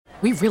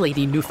We really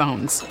need new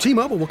phones.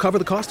 T-Mobile will cover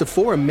the cost of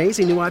 4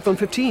 amazing new iPhone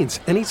 15s,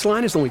 and each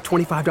line is only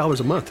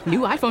 $25 a month. New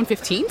iPhone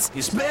 15s?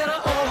 It's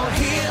better over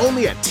here.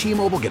 Only at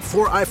T-Mobile, get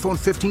 4 iPhone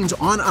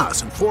 15s on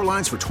us and 4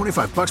 lines for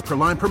 $25 per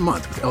line per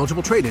month with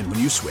eligible trade-in when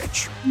you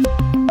switch.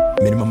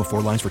 Minimum of 4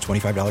 lines for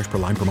 $25 per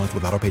line per month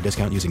with autopay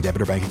discount using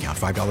debit or bank account.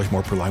 $5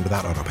 more per line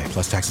without autopay,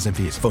 plus taxes and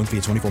fees. Phone fee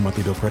at 24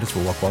 monthly bill credits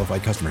for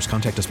well-qualified customers.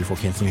 Contact us before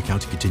canceling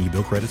account to continue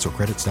bill credits or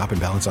credit stop and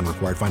balance on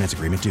required finance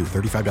agreement due.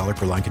 $35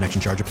 per line connection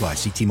charge applies.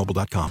 See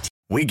T-Mobile.com.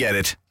 We get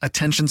it.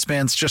 Attention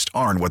spans just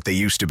aren't what they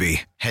used to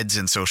be. Heads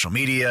in social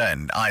media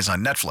and eyes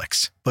on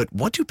Netflix. But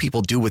what do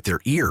people do with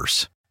their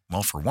ears?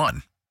 Well, for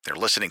one, they're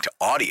listening to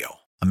audio.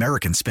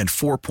 Americans spend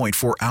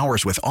 4.4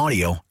 hours with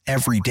audio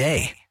every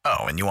day.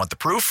 Oh, and you want the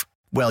proof?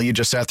 Well, you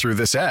just sat through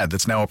this ad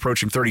that's now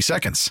approaching 30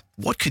 seconds.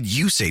 What could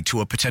you say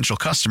to a potential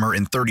customer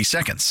in 30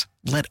 seconds?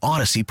 Let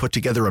Odyssey put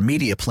together a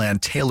media plan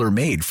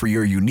tailor-made for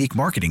your unique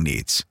marketing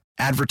needs.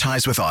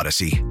 Advertise with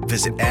Odyssey.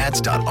 Visit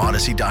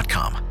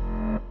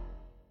ads.odyssey.com.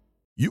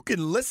 You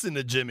can listen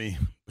to Jimmy,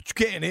 but you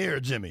can't hear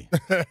Jimmy.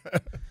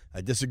 I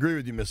disagree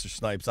with you, Mr.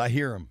 Snipes. I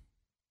hear him.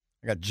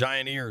 I got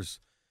giant ears.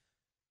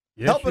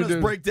 Yes, Helping us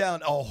do. break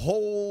down a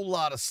whole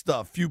lot of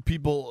stuff. Few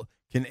people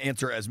can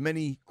answer as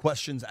many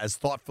questions as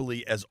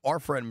thoughtfully as our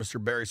friend,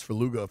 Mr. Barry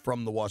Svrluga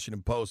from the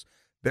Washington Post.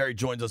 Barry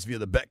joins us via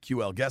the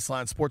BetQL guest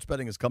line. Sports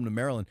betting has come to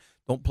Maryland.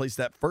 Don't place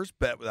that first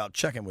bet without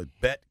checking with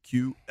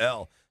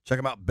BetQL. Check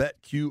them out,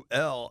 BetQL.com.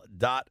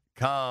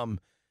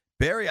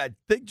 Barry, I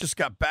think, just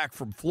got back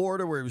from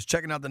Florida where he was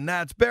checking out the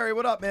Nats. Barry,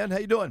 what up, man? How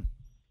you doing?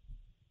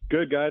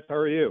 Good, guys. How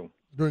are you?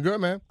 Doing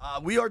good, man.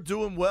 We are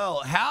doing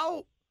well.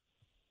 How,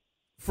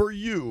 for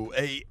you,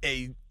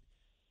 an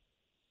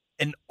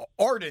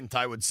ardent,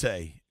 I would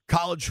say,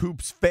 college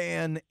hoops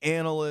fan,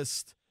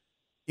 analyst,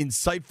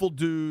 insightful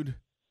dude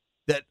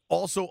that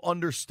also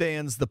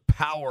understands the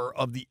power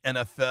of the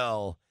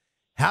NFL,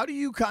 how do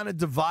you kind of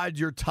divide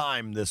your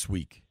time this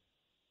week?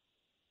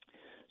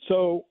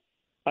 So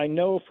I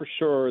know for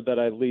sure that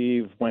I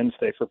leave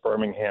Wednesday for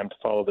Birmingham to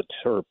follow the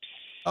Terps.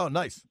 Oh,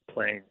 nice.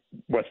 Playing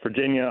West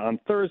Virginia on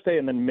Thursday,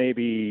 and then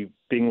maybe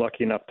being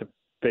lucky enough to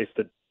face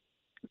the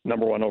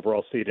number 1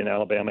 overall seed in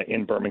Alabama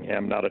in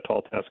Birmingham. Not a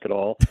tall task at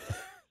all,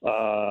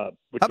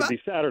 which would be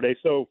Saturday.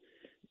 So,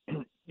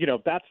 you know,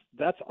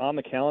 that's on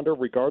the calendar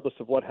regardless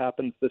of what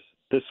happens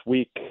this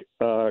week,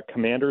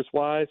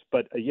 Commanders-wise.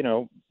 But, you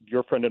know,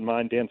 your friend of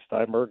mine, Dan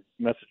Steinberg,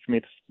 messaged me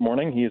this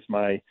morning. He is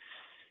my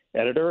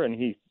editor,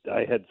 and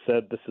I had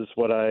said this is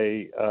what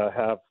I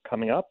have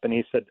coming up, and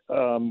he said,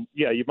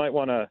 yeah, you might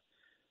want to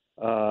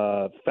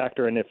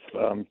factor in if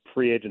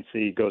free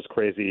agency goes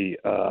crazy,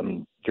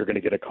 you're going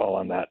to get a call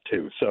on that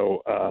too.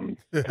 So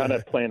kind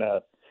of playing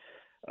a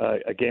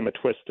game of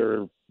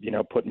Twister, you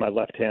know, putting my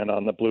left hand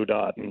on the blue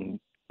dot and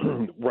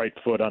right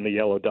foot on the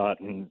yellow dot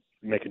and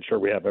making sure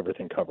we have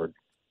everything covered.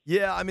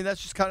 Yeah, I mean,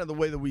 that's just kind of the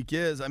way the week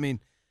is. I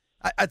mean,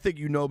 I think,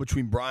 you know,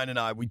 between Brian and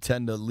I, we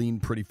tend to lean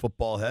pretty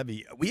football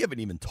heavy. We haven't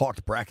even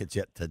talked brackets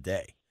yet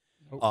today.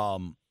 A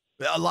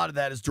lot of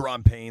that is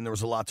Deron Payne. There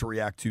was a lot to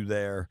react to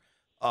there.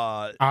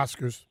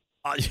 Oscars.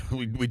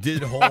 We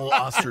did a whole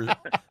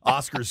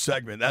Oscars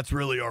segment. That's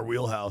really our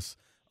wheelhouse.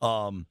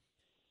 We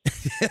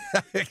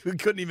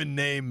couldn't even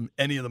name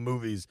any of the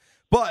movies.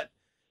 But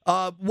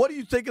what do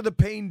you think of the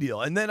Payne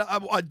deal? And then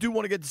I do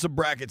want to get to some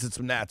brackets and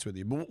some Nats with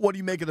you. But what do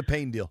you make of the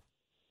Payne deal?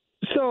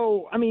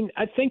 So, I mean,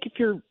 I think if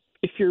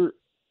you're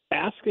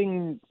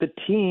asking the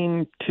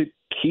team to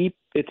keep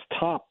its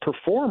top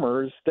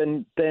performers,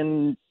 then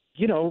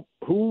you know,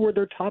 who were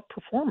their top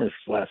performers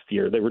last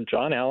year? They were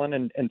John Allen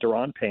and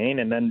Deron Payne,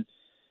 and then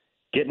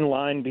get in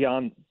line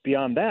beyond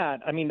that.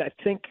 I mean, I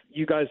think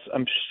you guys,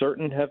 I'm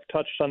certain, have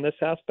touched on this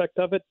aspect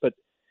of it, but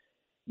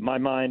my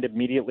mind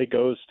immediately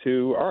goes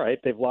to, all right,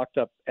 they've locked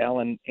up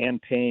Allen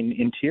and Payne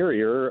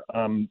interior.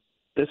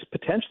 This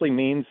potentially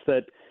means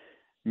that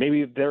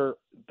maybe there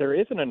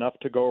isn't enough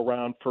to go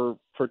around for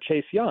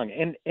Chase Young.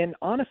 And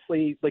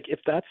honestly, like, if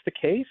that's the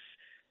case,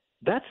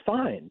 that's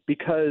fine,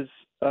 because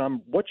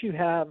what you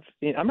have,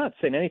 I'm not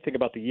saying anything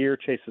about the year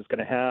Chase is going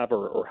to have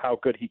or how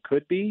good he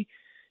could be.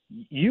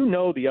 You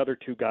know, the other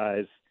two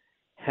guys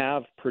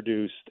have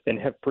produced in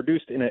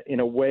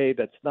a way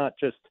that's not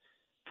just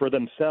for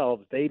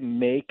themselves. They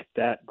make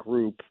that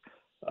group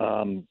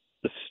the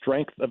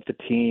strength of the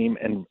team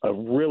and a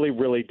really,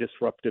 really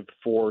disruptive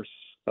force.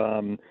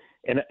 And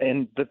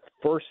the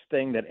first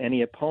thing that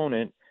any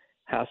opponent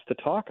has to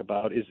talk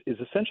about is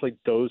essentially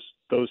those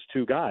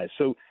two guys.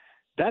 So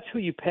that's who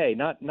you pay,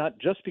 not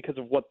just because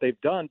of what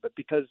they've done, but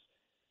because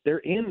they're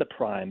in the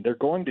prime. They're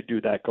going to do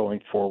that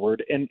going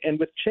forward. And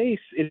with Chase,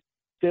 it's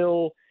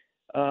still,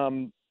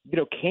 you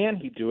know, can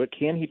he do it?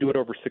 Can he do it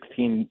over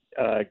 16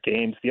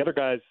 games? The other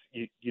guys,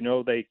 you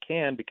know, they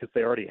can because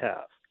they already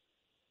have.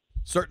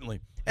 Certainly.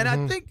 And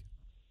I think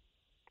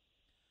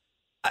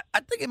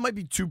it might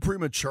be too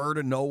premature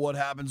to know what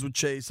happens with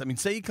Chase. I mean,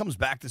 say he comes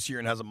back this year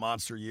and has a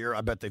monster year. I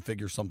bet they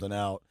figure something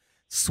out.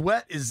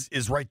 Sweat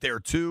is right there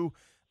too.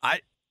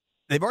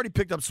 They've already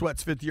picked up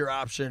Sweat's fifth-year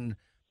option.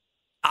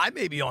 I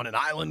may be on an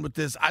island with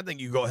this. I think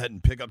you go ahead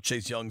and pick up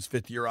Chase Young's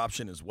fifth-year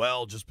option as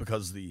well, just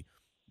because the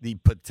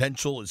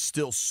potential is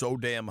still so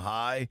damn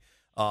high.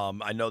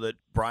 I know that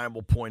Brian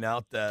will point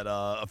out that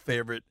a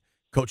favorite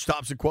Coach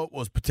Thompson quote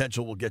was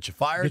 "Potential will get you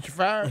fired." Get you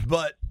fired.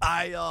 But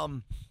I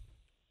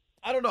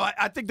don't know.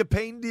 I think the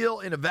Payne deal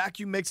in a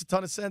vacuum makes a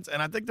ton of sense,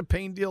 and I think the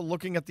Payne deal,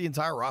 looking at the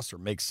entire roster,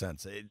 makes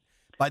sense.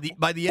 By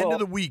the end of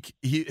the week,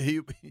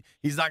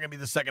 he's not going to be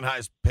the second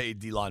highest paid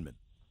D lineman.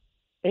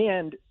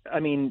 And, I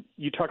mean,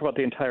 you talk about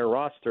the entire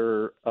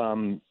roster.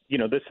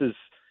 This is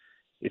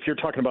 – if you're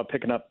talking about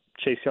picking up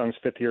Chase Young's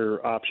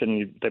fifth-year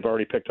option, they've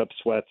already picked up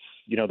Sweats.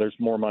 There's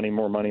more money.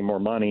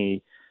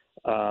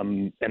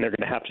 And they're going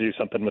to have to do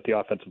something with the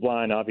offensive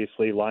line,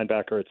 obviously,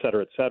 linebacker, et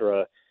cetera, et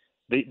cetera.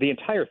 The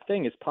entire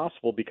thing is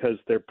possible because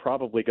they're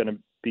probably going to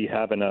be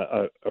having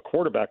a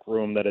quarterback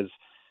room that is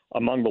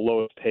among the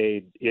lowest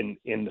paid in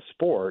the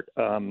sport.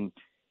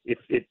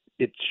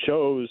 It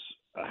shows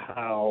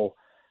how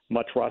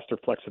much roster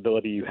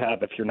flexibility you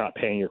have if you're not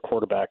paying your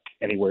quarterback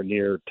anywhere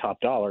near top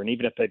dollar. And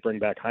even if they bring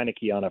back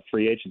Heineke on a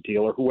free agent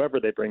deal or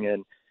whoever they bring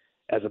in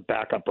as a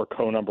backup or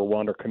co-number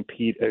one or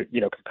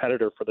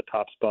competitor for the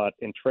top spot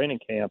in training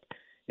camp,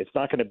 it's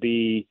not going to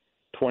be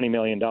 $20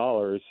 million.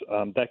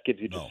 That gives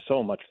you just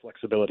so much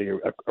flexibility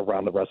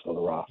around the rest of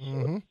the roster.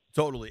 Mm-hmm.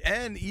 Totally.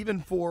 And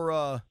even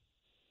for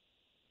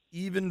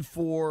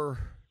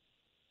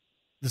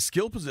the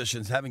skill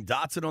positions, having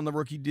Dotson on the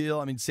rookie deal,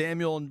 I mean,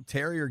 Samuel and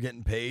Terry are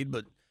getting paid,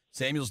 but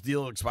Samuel's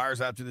deal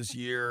expires after this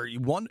year.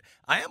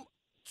 I am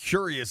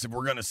curious if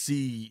we're going to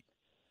see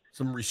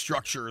some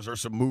restructures or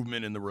some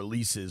movement in the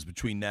releases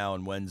between now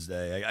and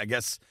Wednesday. I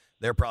guess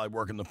they're probably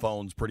working the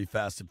phones pretty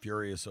fast and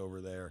furious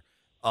over there.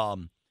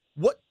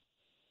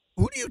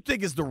 Who do you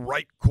think is the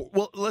right –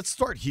 well, let's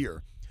start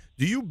here.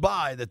 Do you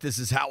buy that this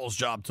is Howell's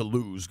job to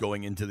lose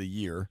going into the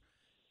year?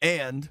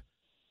 And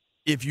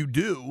if you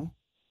do,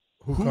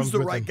 who's the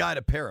right guy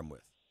to pair him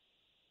with?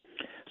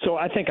 So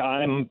I think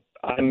I'm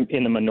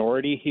in the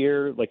minority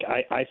here. Like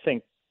I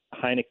think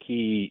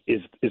Heineke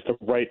is the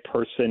right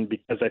person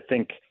because I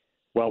think –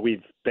 well,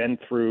 we've been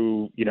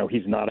through,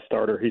 he's not a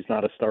starter.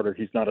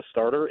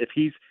 If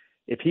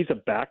he's a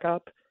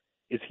backup,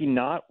 is he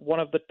not one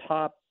of the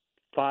top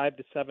 5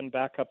 to 7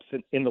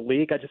 backups in the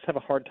league? I just have a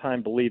hard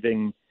time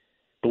believing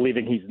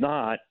he's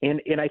not.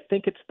 And I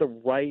think it's the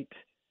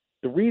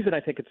reason I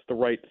think it's the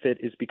right fit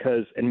is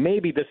because, and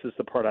maybe this is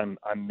the part I'm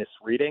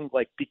misreading,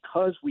 like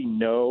because we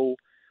know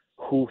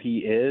who he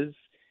is,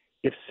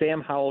 if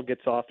Sam Howell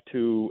gets off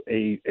to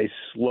a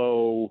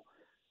slow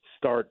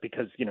start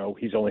because,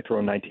 he's only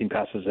thrown 19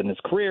 passes in his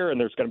career and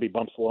there's going to be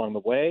bumps along the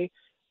way,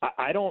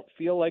 I don't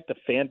feel like the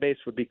fan base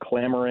would be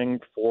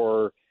clamoring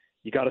for,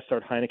 you got to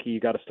start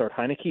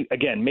Heineke.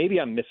 Again, maybe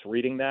I'm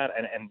misreading that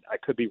and I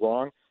could be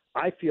wrong.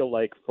 I feel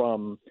like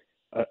from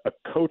a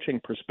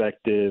coaching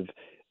perspective,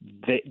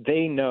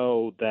 they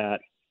know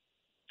that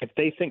if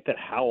they think that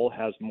Howell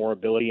has more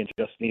ability and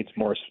just needs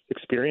more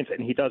experience,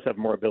 and he does have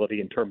more ability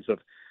in terms of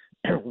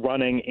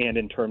running and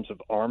in terms of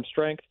arm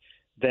strength,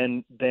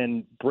 then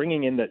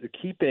bringing in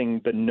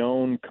keeping the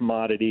known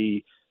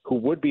commodity who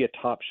would be a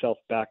top shelf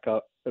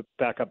backup,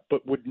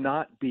 but would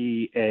not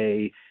be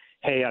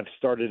hey, I've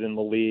started in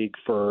the league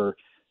for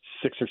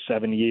 6 or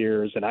 7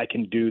 years and I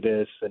can do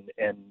this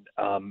and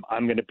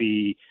I'm going to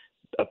be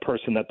a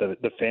person that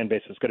the fan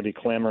base is going to be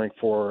clamoring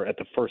for at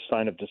the first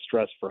sign of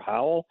distress for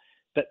Howell.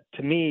 That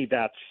to me,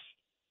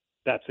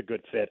 that's a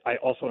good fit. I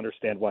also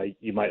understand why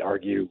you might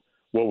argue,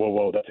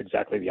 whoa, that's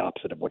exactly the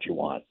opposite of what you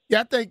want.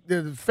 Yeah, I think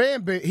the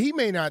fan base, he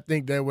may not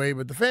think that way,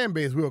 but the fan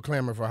base will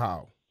clamor for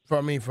Howell.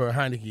 For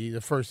Heineke,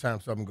 the first time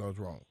something goes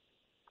wrong.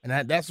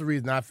 And that's the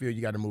reason I feel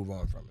you got to move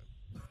on from it.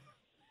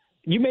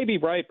 You may be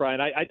right,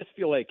 Brian. I just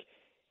feel like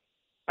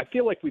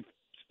we've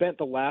spent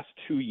the last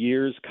 2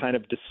 years kind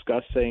of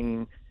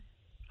discussing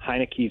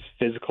Heineke's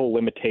physical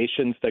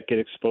limitations that get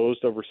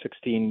exposed over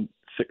 16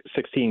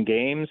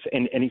 games,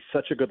 and he's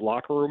such a good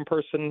locker room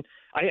person.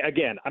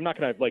 I'm not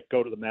going to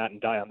go to the mat and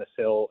die on this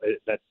hill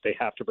that they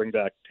have to bring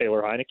back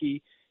Taylor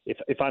Heineke.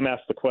 If I'm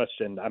asked the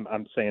question,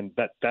 I'm saying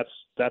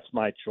that's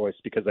my choice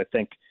because I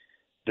think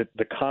that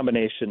the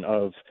combination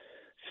of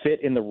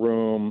fit in the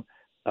room,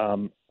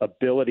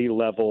 ability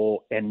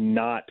level, and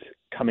not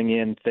coming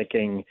in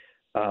thinking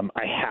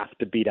I have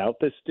to beat out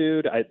this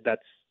dude.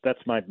 That's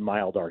my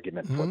mild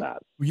argument for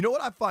that. You know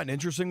what I find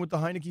interesting with the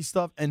Heineke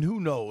stuff, and who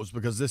knows,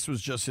 because this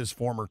was just his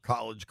former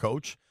college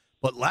coach,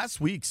 but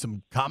last week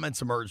some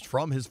comments emerged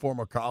from his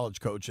former college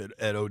coach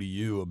at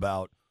ODU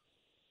about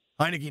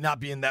Heineke not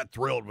being that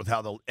thrilled with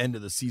how the end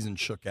of the season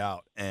shook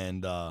out,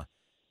 and I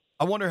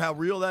wonder how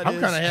real that is.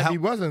 I'm kind of happy he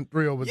wasn't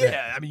thrilled with that.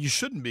 Yeah, I mean, you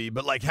shouldn't be,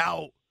 but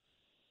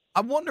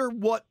I wonder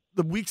what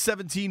the Week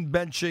 17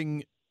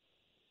 benching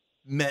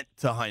meant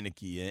to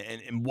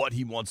Heineke and what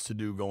he wants to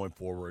do going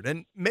forward.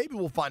 And maybe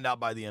we'll find out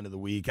by the end of the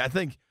week. I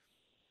think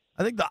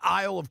the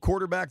aisle of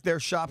quarterback they're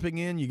shopping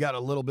in, you got a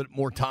little bit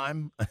more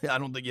time. I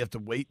don't think you have to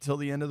wait till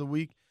the end of the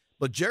week.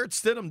 But Jarrett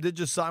Stidham did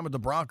just sign with the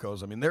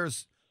Broncos. I mean,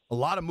 there's a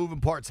lot of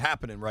moving parts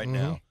happening right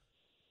now.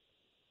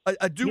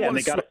 I do want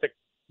to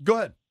 – go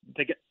ahead.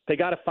 they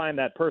got to find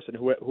that person,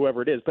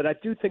 whoever it is. But I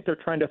do think they're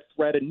trying to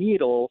thread a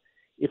needle.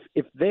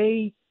 If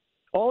they,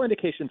 all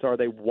indications are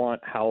they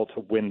want Howell to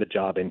win the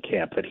job in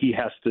camp, that he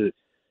has to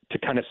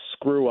kind of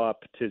screw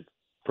up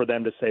for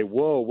them to say,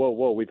 whoa,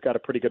 we've got a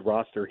pretty good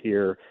roster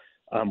here.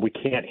 We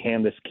can't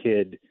hand this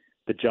kid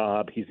the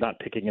job. He's not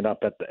picking it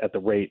up at the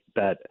rate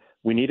that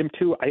we need him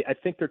to. I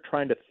think they're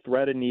trying to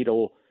thread a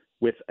needle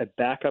with a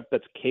backup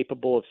that's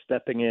capable of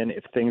stepping in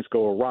if things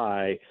go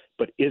awry,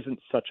 but isn't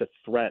such a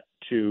threat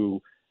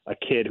to a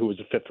kid who was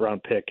a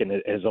fifth-round pick and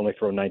has only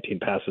thrown 19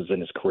 passes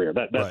in his career.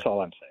 That's right. all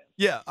I'm saying.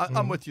 Yeah,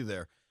 I'm with you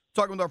there.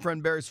 Talking with our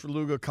friend Barry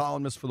Svrluga,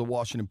 columnist for the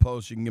Washington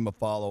Post. You can give him a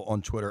follow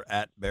on Twitter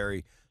at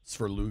Barry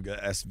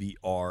Svrluga,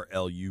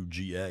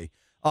 Svrluga.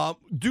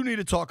 Do need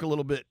to talk a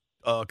little bit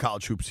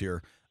college hoops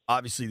here.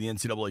 Obviously, the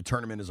NCAA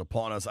tournament is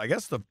upon us. I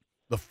guess the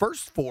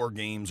first 4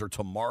 games are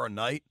tomorrow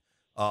night,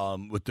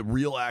 with the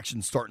real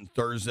action starting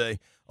Thursday.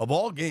 Of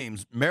all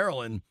games,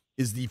 Maryland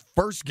is the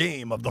first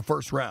game of the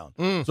first round.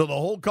 So the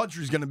whole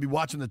country is going to be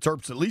watching the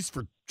Terps at least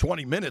for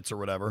 20 minutes or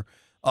whatever.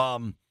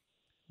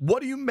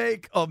 What do you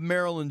make of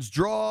Maryland's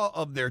draw,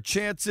 of their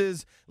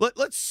chances?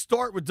 Let's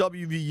start with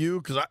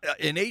WVU, because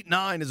an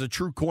 8-9 is a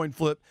true coin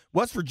flip.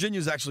 West Virginia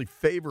is actually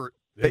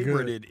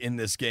favorited in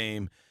this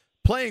game.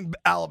 Playing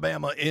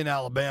Alabama in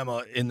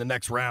the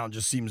next round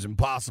just seems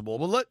impossible.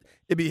 But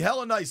it'd be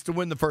hella nice to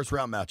win the first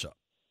round matchup.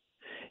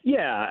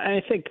 Yeah,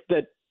 I think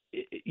that,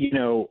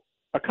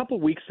 a couple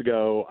of weeks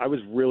ago, I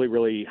was really,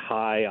 really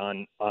high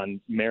on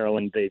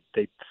Maryland.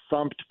 They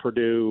thumped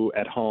Purdue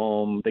at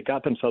home. They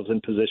got themselves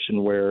in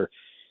position where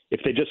if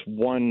they just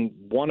won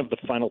one of the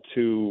final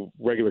 2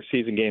 regular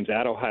season games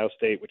at Ohio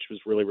State, which was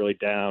really, really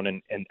down,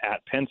 and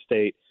at Penn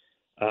State,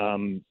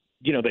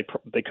 they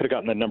could have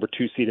gotten the number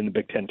 2 seed in the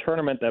Big Ten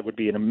tournament. That would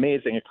be an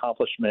amazing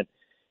accomplishment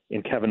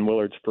in Kevin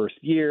Willard's first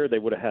year. They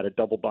would have had a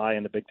double bye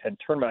in the Big Ten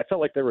tournament. I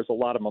felt like there was a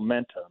lot of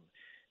momentum.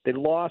 They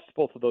lost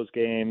both of those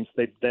games.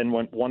 They then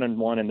went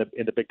 1-1 in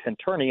the Big Ten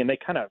tourney, and they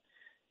kind of,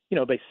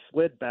 they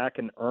slid back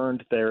and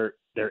earned their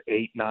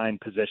 8-9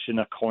 position,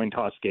 a coin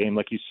toss game,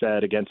 like you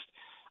said, against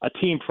a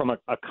team from a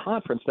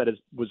conference that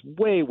was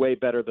way, way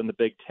better than the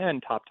Big Ten,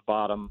 top to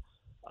bottom,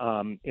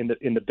 in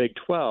the Big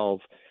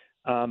 12.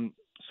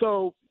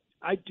 So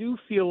I do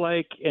feel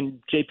like, and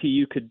JP,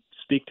 you could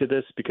speak to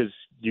this because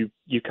you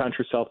count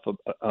yourself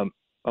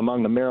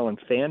among the Maryland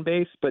fan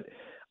base, but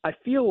I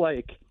feel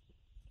like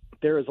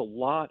there is a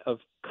lot of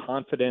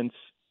confidence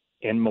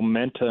and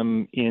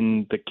momentum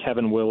in the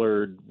Kevin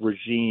Willard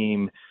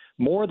regime,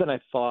 more than I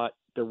thought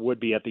there would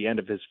be at the end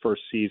of his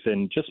first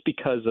season, just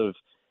because of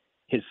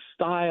his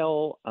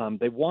style.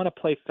 They want to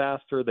play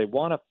faster. They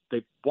want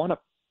to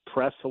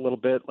press a little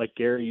bit like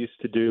Gary used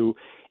to do,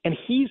 and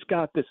he's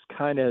got this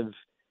kind of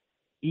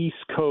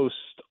East Coast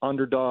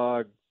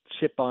underdog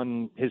chip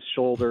on his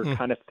shoulder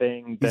kind of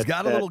thing. He's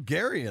got a little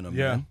Gary in him.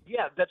 Yeah. Man.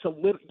 Yeah, that's a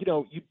little, you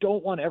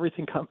don't want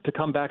everything to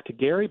come back to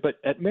Gary, but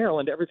at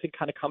Maryland, everything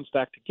kind of comes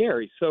back to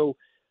Gary. So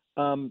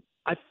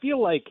I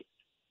feel like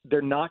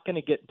they're not going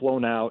to get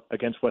blown out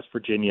against West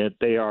Virginia.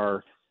 They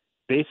are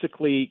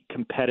basically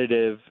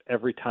competitive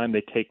every time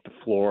they take the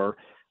floor.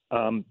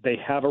 They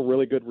have a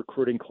really good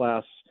recruiting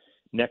class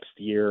next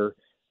year.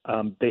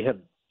 They have,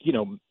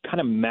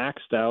 kind of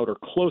maxed out or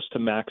close to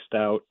maxed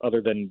out,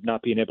 other than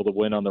not being able to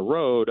win on the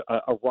road,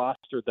 a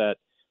roster that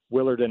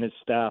Willard and his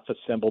staff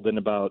assembled in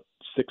about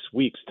 6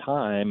 weeks'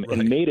 time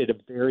and made it a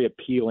very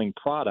appealing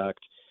product.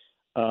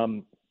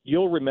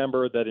 You'll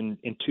remember that in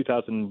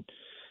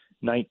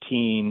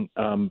 2019,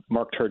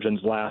 Mark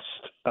Turgeon's last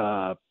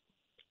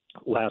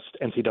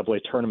NCAA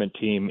tournament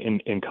team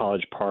in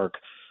College Park,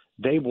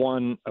 they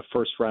won a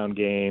first-round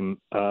game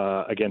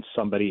against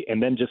somebody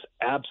and then just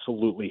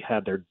absolutely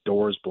had their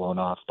doors blown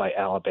off by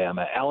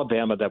Alabama.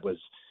 Alabama that was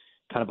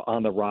kind of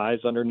on the rise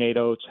under Nate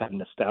Oates,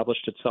 hadn't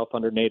established itself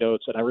under Nate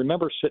Oates. And I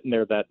remember sitting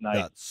there that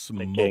night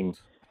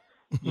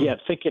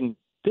thinking,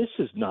 this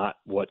is not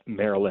what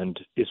Maryland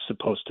is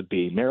supposed to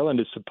be.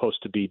 Maryland is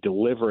supposed to be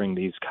delivering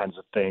these kinds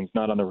of things,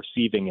 not on the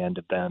receiving end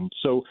of them.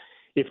 So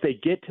if they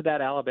get to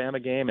that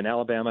Alabama game, and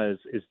Alabama is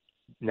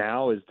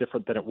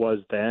different than it was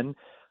then,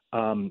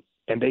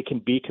 and they can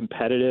be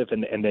competitive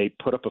and they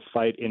put up a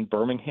fight in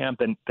Birmingham,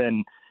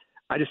 then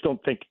I just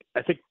don't think –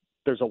 I think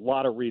there's a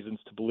lot of reasons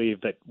to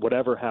believe that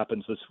whatever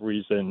happens this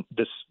weekend,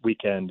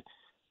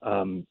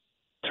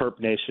 Terp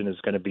Nation is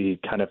going to be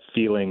kind of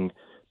feeling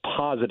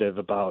positive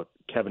about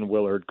Kevin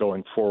Willard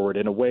going forward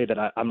in a way that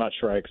I'm not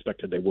sure I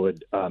expected they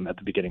would at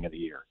the beginning of the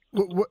year.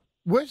 We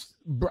always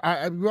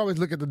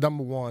look at the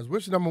number ones.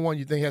 Which number one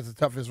you think has the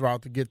toughest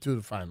route to get to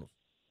the finals?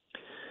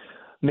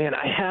 Man,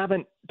 I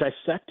haven't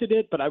dissected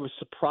it, but I was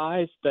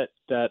surprised that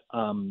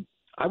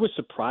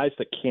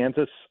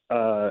Kansas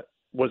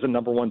was a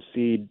number 1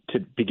 seed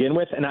to begin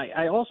with, and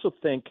I also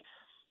think,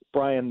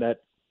 Brian,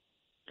 that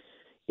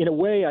in a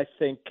way I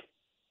think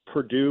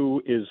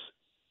Purdue is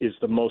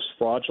the most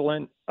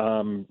fraudulent.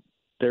 They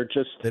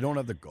don't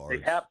have the guards. They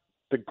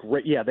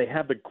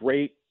have the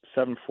great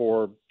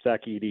 7'4"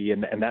 Zach Edey,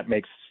 and that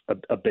makes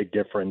a big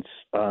difference.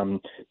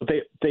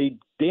 They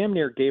damn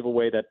near gave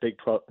away that Big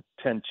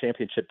 10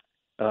 championship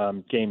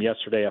game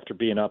yesterday after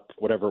being up,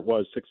 whatever it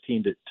was,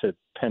 16 to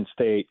Penn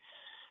State.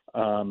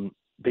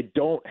 They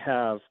don't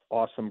have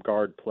awesome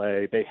guard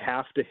play. They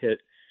have to hit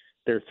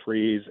their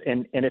threes.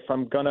 And if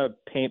I'm going to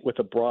paint with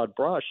a broad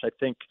brush, I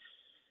think,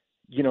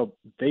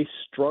 they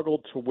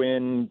struggled to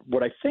win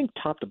what I think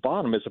top to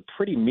bottom is a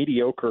pretty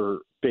mediocre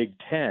Big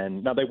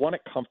Ten. Now, they won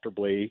it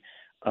comfortably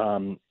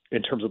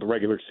in terms of the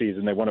regular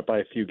season. They won it by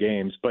a few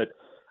games. But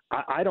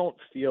I don't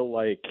feel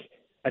like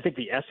 – I think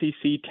the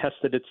SEC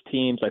tested its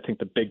teams. I think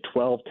the Big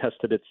 12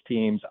 tested its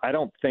teams. I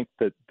don't think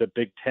that the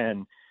Big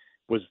Ten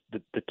was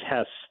the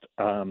test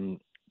and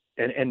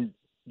kind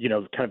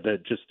of the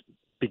just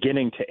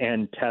beginning to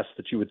end test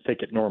that you would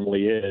think it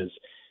normally is.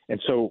 And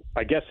so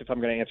I guess if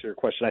I'm going to answer your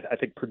question, I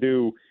think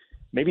Purdue,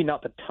 maybe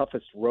not the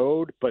toughest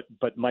road, but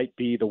might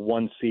be the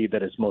one seed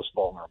that is most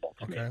vulnerable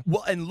to me.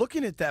 Well, and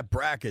looking at that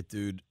bracket,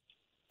 dude,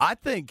 I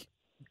think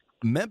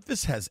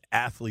Memphis has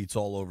athletes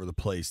all over the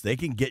place. They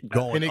can get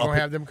going. And they're going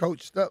to have them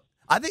coached up.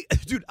 I think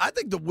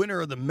the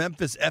winner of the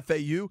Memphis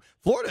FAU,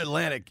 Florida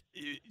Atlantic,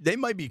 they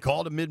might be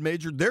called a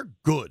mid-major. They're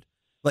good.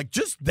 Like,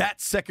 just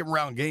that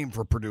second-round game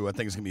for Purdue, I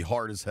think is going to be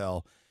hard as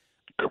hell.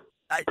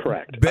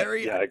 Correct.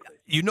 Barry, I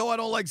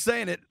don't like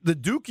saying it. The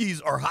Dukies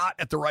are hot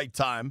at the right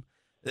time.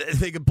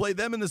 They can play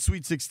them in the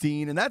Sweet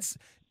 16, and that's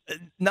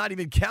not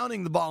even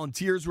counting the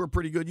Volunteers, who are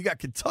pretty good. You got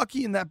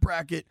Kentucky in that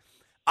bracket.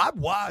 I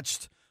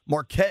watched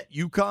Marquette,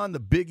 UConn, the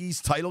Big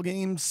East title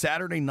game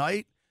Saturday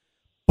night.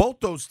 Both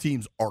those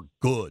teams are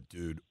good,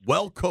 dude.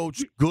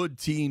 Well-coached, good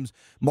teams.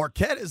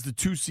 Marquette as the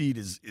 2 seed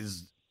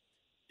is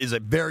a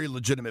very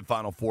legitimate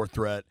Final Four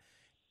threat.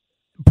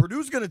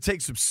 Purdue's going to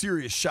take some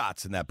serious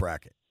shots in that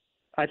bracket.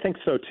 I think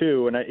so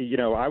too, and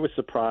I was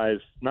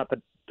surprised. Not that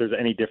there's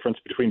any difference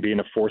between being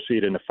a 4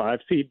 seed and a 5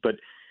 seed, but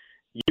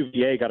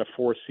UVA got a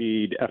 4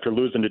 seed after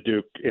losing to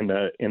Duke in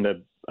the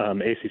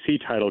ACC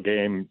title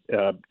game.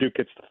 Duke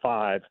gets the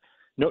 5.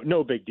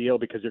 No big deal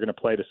because you're going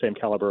to play the same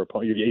caliber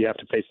opponent. You have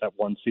to face that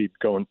 1 seed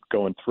going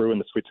through in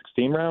the Sweet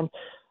 16 round.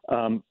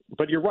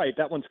 But you're right.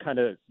 That one's kind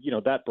of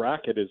that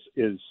bracket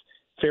is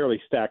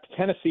fairly stacked.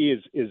 Tennessee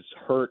is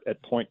hurt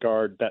at point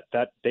guard.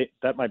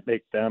 That might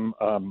make them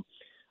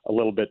a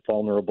little bit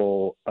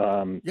vulnerable.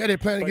 Yeah, they're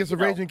playing against the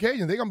Raging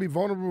Cajuns. They're going to be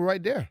vulnerable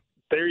right there.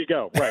 There you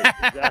go. Right,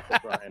 exactly,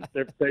 Brian.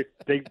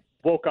 They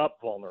woke up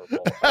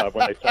vulnerable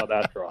when they saw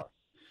that draw.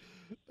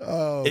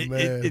 Oh,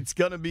 man. It's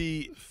going to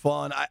be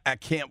fun. I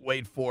can't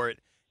wait for it.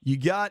 You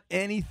got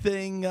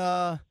anything,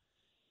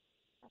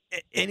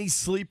 any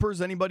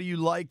sleepers, anybody you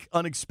like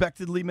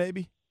unexpectedly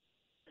maybe?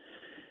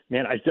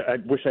 Man, I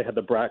wish I had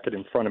the bracket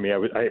in front of me.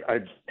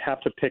 I'd have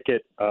to pick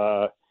it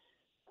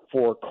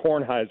for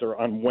Kornheiser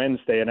on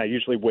Wednesday, and I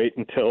usually wait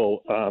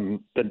until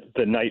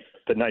the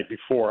night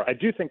before. I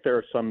do think there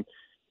are some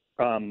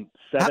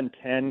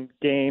 7-10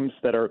 games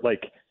that are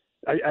like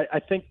I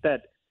think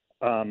that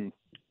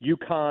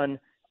UConn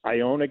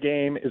Iona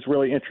game is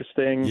really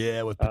interesting.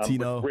 Yeah, with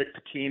Pitino, with Rick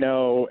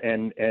Pitino,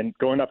 and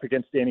going up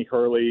against Danny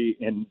Hurley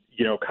in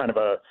kind of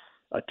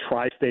a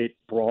tri-state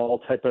brawl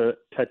type of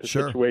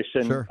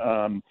situation. Sure.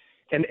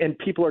 And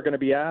people are going to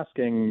be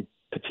asking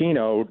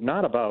Pitino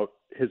not about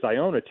his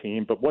Iona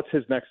team, but what's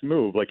his next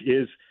move? Like,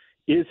 is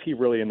he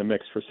really in the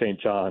mix for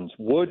St. John's?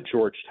 Would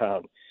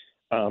Georgetown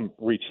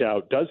reach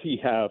out? Does he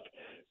have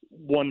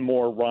one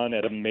more run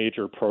at a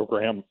major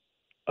program,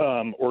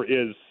 or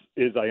is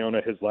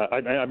Iona his last?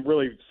 I'm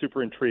really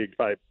super intrigued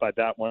by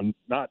that one.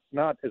 Not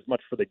as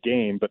much for the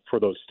game, but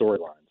for those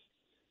storylines.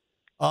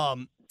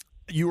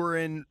 You were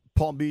in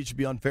Palm Beach. It'd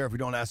be unfair if we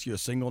don't ask you a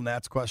single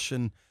Nats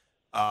question.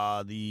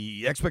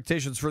 The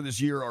expectations for this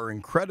year are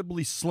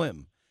incredibly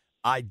slim.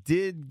 I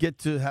did get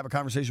to have a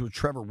conversation with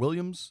Trevor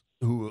Williams,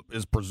 who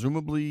is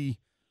presumably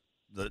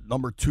the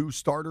number 2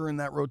 starter in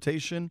that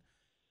rotation.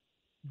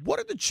 What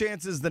are the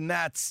chances the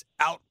Nats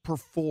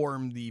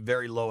outperform the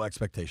very low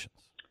expectations?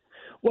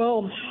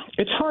 Well,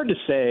 it's hard to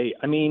say.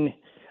 I mean,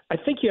 I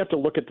think you have to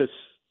look at this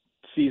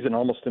season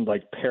almost in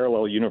like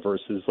parallel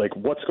universes, like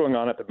what's going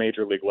on at the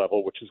major league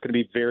level, which is going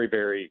to be very,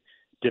 very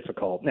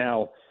difficult.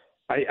 Now,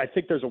 I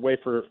think there's a way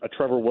for a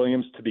Trevor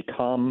Williams to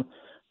become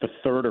the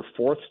 3rd or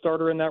 4th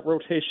starter in that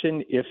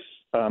rotation if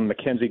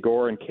Mackenzie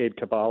Gore and Cade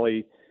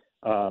Cavalli,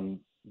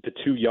 the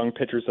 2 young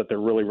pitchers that they're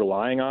really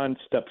relying on,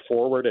 step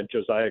forward and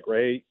Josiah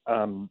Gray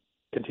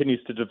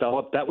continues to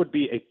develop. That would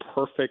be a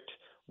perfect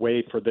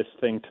way for this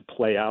thing to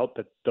play out,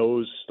 that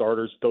those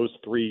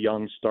 3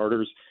 young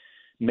starters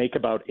make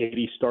about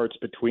 80 starts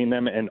between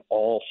them and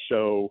all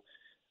show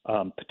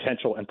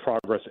potential and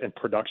progress and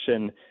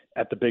production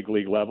at the big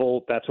league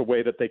level. That's a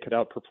way that they could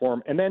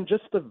outperform. And then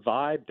just the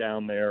vibe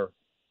down there,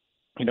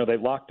 they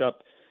locked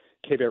up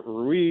Keibert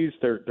Ruiz,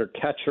 their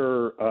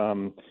catcher,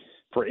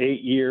 for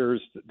 8 years.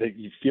 That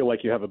you feel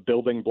like you have a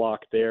building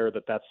block there,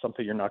 that's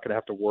something you're not going to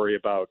have to worry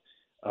about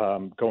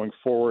going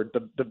forward.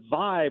 The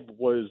vibe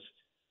was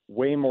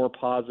way more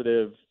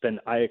positive than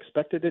I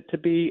expected it to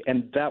be,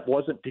 and that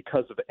wasn't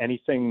because of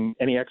any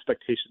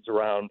expectations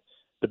around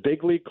the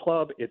big league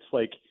club. It's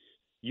like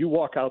you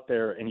walk out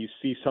there and you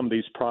see some of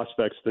these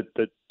prospects,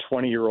 the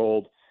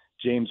 20-year-old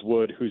James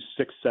Wood, who's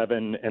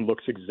 6'7" and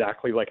looks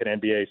exactly like an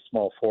NBA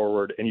small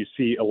forward, and you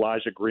see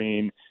Elijah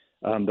Green,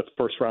 the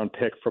first-round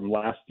pick from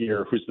last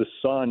year, who's the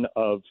son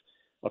of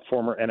a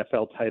former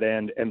NFL tight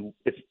end, and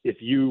if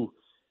you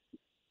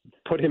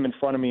put him in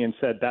front of me and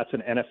said that's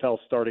an NFL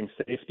starting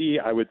safety,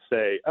 I would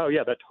say, oh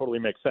yeah, that totally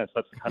makes sense.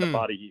 That's the kind of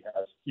body he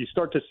has. You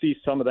start to see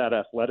some of that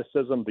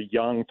athleticism, the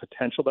young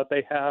potential that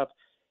they have,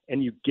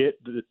 and you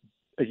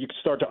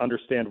start to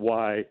understand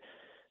why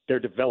their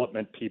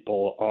development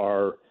people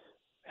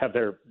have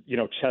their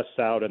chests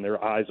out and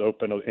their eyes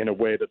open in a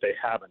way that they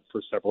haven't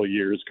for several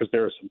years, because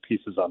there are some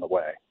pieces on the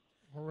way.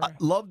 Right.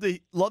 Love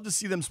to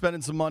see them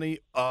spending some money.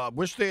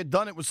 Wish they had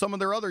done it with some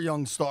of their other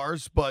young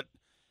stars, but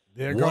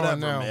they're whatever, gone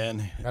now.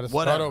 Man. Got to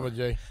start over,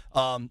 Jay.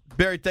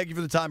 Barry, thank you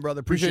for the time,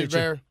 brother. Appreciate you.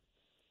 Barry.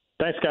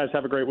 Thanks, guys.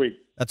 Have a great week.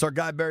 That's our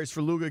guy, Barry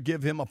Svrluga.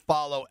 Give him a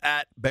follow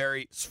at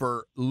Barry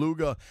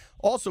Svrluga.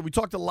 Also, we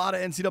talked a lot of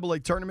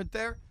NCAA tournament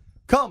there.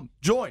 Come,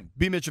 join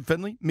B. Mitch and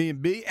Finley, me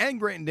and B, and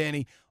Grant and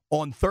Danny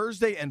on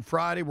Thursday and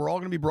Friday. We're all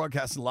going to be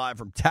broadcasting live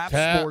from Tap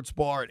Sports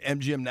Bar at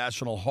MGM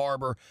National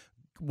Harbor.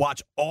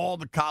 Watch all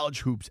the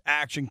college hoops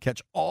action.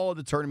 Catch all of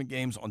the tournament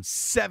games on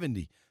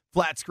 70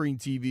 flat-screen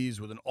TVs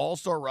with an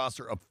all-star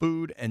roster of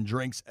food and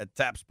drinks at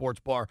Tap Sports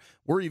Bar.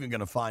 We're even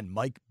going to find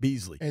Mike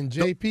Beasley. And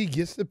JP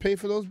gets to pay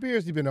for those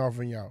beers he's been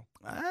offering y'all.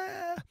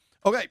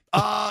 Okay.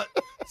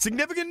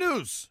 Significant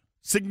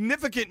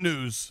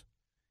news.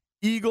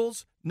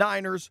 Eagles,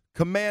 Niners,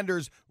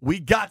 Commanders, we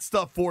got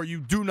stuff for you.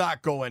 Do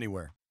not go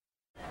anywhere.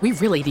 We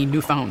really need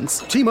new phones.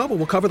 T-Mobile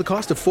will cover the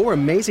cost of 4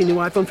 amazing new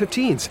iPhone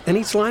 15s, and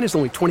each line is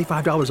only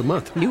 $25 a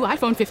month. New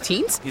iPhone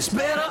 15s? It's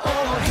better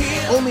over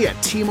here. Only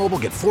at T-Mobile,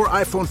 get 4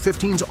 iPhone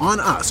 15s on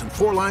us and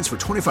 4 lines for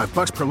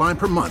 $25 per line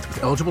per month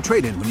with eligible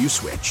trade-in when you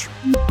switch.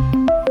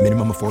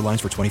 Minimum of 4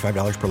 lines for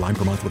 $25 per line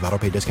per month with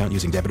autopay discount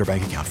using debit or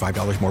bank account.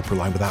 $5 more per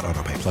line without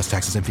autopay, plus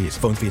taxes and fees.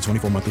 Phone fee at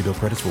 24 monthly bill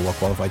credits for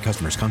well-qualified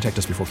customers. Contact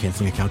us before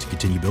canceling account to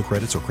continue bill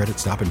credits or credit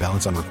stop and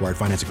balance on required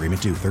finance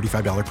agreement due.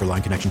 $35 per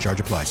line connection charge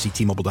applies. See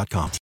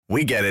T-Mobile.com.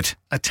 We get it.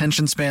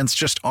 Attention spans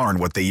just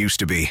aren't what they used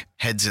to be.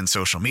 Heads in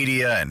social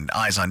media and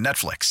eyes on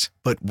Netflix.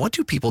 But what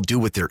do people do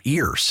with their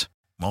ears?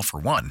 Well,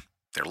 for one,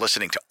 they're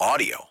listening to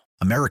audio.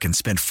 Americans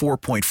spend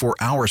 4.4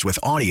 hours with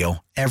audio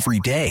every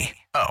day.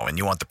 Oh, and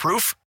you want the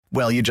proof?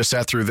 Well, you just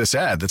sat through this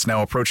ad that's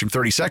now approaching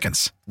 30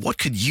 seconds. What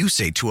could you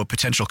say to a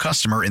potential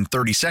customer in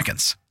 30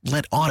 seconds?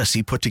 Let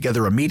Odyssey put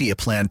together a media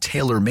plan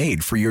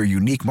tailor-made for your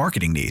unique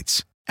marketing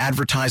needs.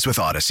 Advertise with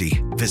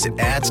Odyssey. Visit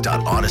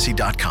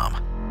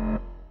ads.odyssey.com.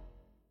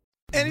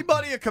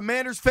 Anybody a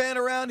Commanders fan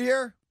around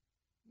here?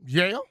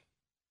 Yeah.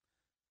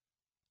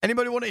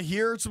 Anybody want to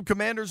hear some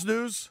Commanders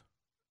news?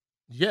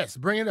 Yes,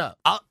 bring it up.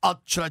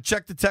 Should I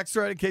check the text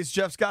thread in case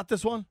Jeff's got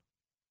this one?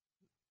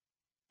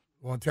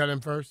 Want to tell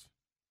him first?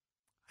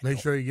 Make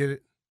sure you get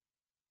it.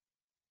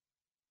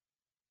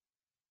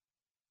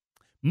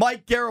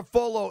 Mike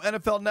Garafolo,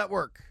 NFL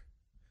Network.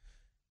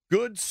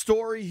 Good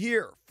story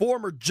here.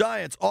 Former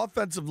Giants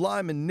offensive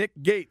lineman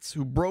Nick Gates,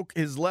 who broke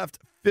his left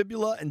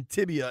fibula and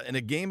tibia in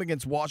a game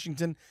against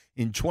Washington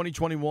in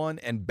 2021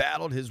 and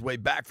battled his way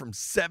back from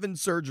 7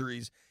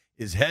 surgeries,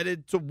 is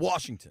headed to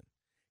Washington.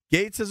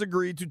 Gates has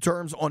agreed to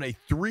terms on a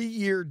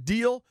 3-year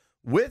deal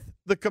with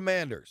the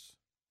Commanders.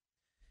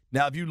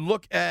 Now, if you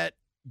look at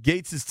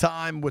Gates'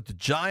 time with the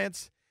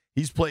Giants,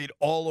 he's played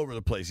all over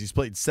the place. He's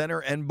played center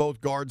and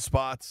both guard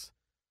spots.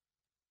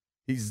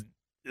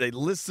 They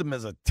list him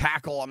as a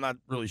tackle. I'm not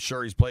really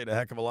sure he's played a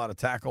heck of a lot of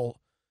tackle.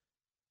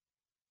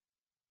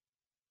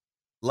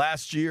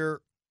 Last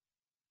year,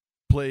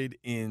 played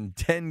in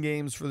 10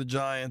 games for the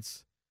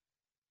Giants.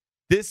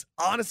 This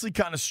honestly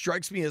kind of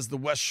strikes me as the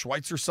Wes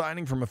Schweitzer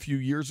signing from a few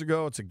years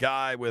ago. It's a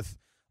guy with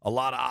a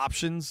lot of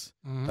options,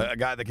 a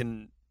guy that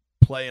can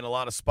play in a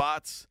lot of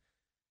spots.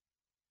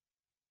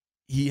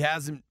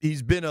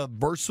 He's been a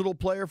versatile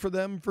player for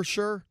them for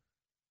sure.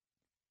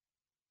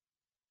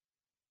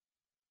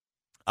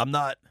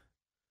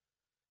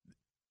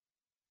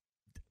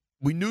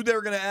 We knew they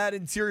were going to add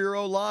interior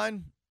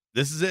O-line.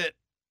 This is it.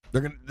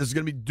 This is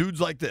going to be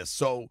dudes like this.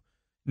 So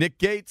Nick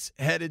Gates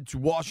headed to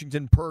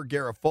Washington per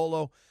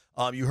Garafolo.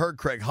 You heard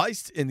Craig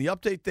Heist in the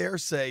update there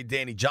say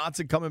Danny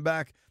Johnson coming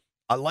back.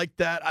 I like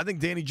that. I think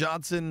Danny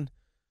Johnson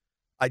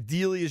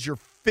ideally is your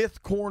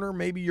 5th corner,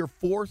 maybe your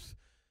 4th.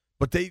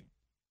 But they,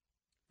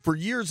 for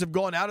years, have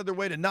gone out of their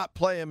way to not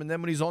play him, and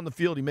then when he's on the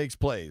field, he makes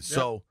plays. Yep.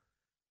 So,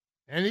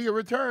 and he can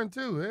return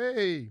too.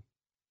 Hey.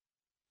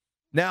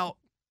 Now,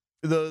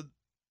 the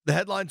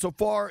headline so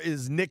far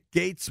is Nick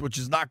Gates, which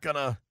is not going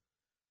to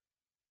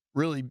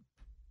really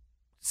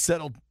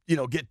settle,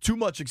 get too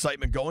much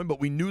excitement going, but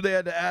we knew they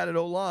had to add an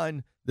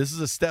O-line. This is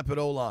a step at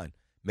O-line.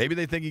 Maybe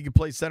they think he could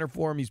play center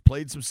for him. He's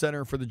played some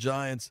center for the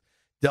Giants,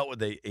 dealt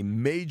with a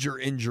major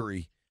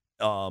injury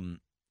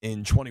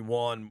in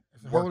 21.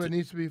 It's a hole that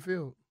needs to be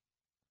filled.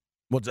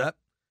 What's that?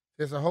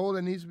 There's a hole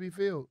that needs to be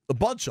filled. A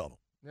bunch of them.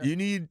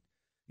 Yep.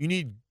 You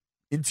need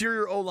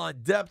interior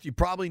O-line depth. You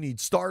probably need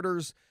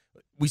starters.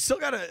 We still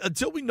got to,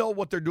 until we know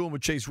what they're doing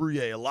with Chase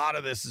Roullier, a lot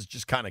of this is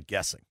just kind of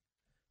guessing.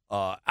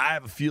 I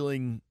have a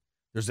feeling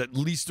There's at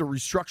least a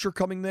restructure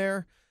coming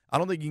there. I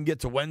don't think you can get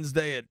to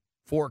Wednesday at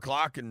 4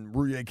 o'clock and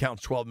Rouillet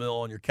counts $12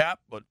 million on your cap,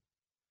 but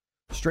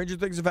stranger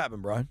things have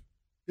happened, Brian.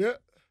 Yeah.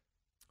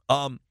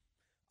 I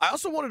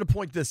also wanted to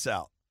point this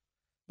out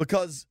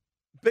because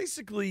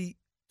basically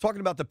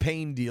talking about the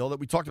Payne deal that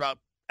we talked about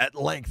at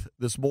length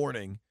this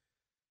morning,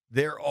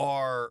 there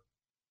are,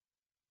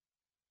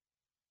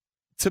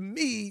 to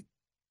me,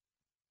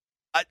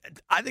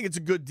 I think it's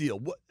a good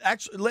deal.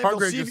 Actually, Landfill,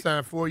 Hargrave just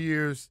signed 4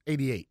 years,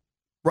 88.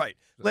 Right.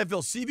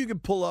 Landfill, see if you can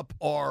pull up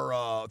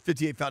our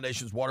 58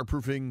 Foundations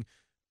waterproofing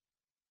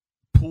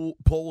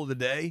poll of the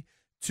day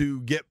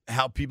to get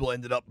how people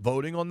ended up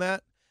voting on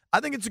that. I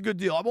think it's a good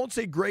deal. I won't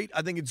say great.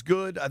 I think it's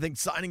good. I think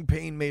signing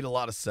Payne made a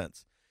lot of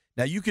sense.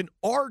 Now, you can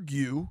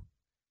argue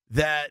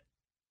that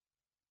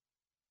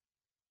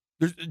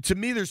to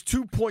me, there's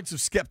 2 points of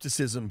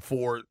skepticism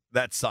for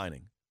that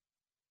signing.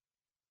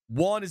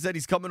 One is that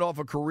he's coming off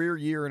a career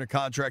year and a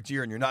contract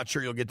year, and you're not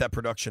sure you'll get that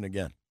production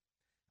again.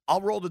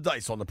 I'll roll the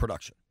dice on the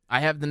production.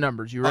 I have the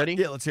numbers. You ready?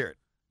 Yeah, let's hear it.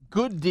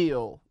 Good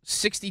deal,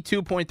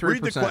 62.3%.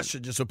 Read the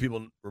question just so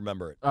people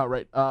remember it. All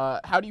right.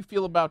 How do you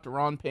feel about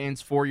Deron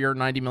Payne's 4-year,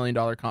 $90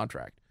 million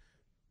contract?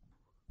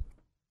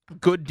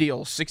 Good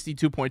deal,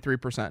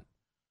 62.3%.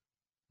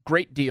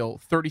 Great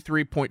deal,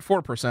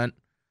 33.4%.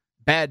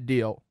 Bad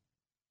deal,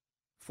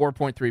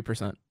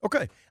 4.3%.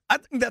 Okay. I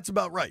think that's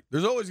about right.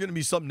 There's always going to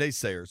be some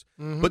naysayers.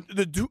 Mm-hmm. But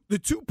the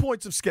 2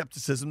 points of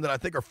skepticism that I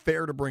think are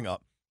fair to bring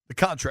up, the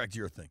contract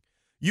year thing.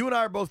 You and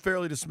I are both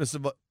fairly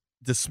dismissive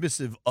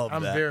of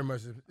I'm that. very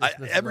much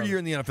dismissive every of year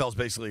in the NFL is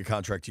basically a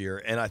contract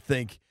year, and I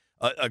think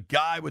a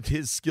guy with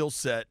his skill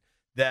set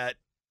that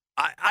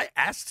I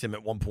asked him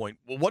at one point,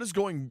 well, what is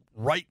going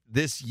right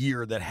this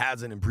year that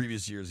hasn't in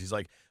previous years? He's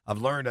like, I've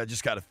learned I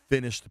just got to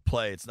finish the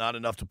play. It's not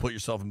enough to put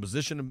yourself in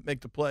position to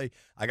make the play.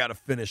 I got to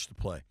finish the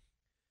play.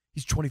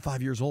 He's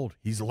 25 years old.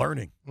 He's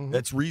learning. Mm-hmm.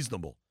 That's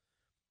reasonable.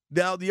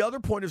 Now, the other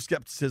point of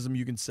skepticism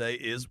you can say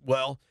is,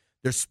 well,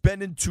 they're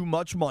spending too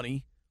much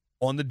money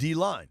on the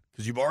D-line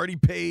because you've already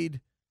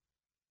paid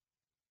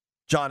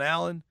John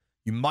Allen.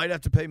 You might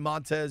have to pay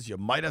Montez. You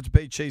might have to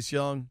pay Chase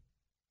Young.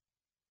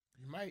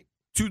 You might.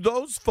 To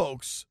those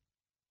folks,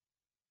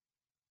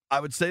 I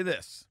would say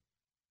this.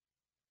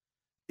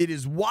 It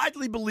is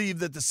widely believed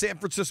that the San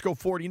Francisco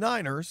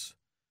 49ers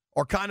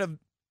are kind of,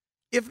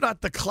 if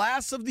not the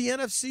class of the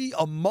NFC,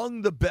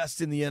 among the best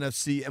in the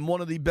NFC and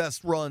one of the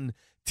best run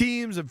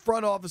teams and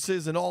front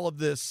offices and all of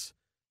this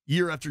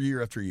year after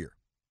year after year.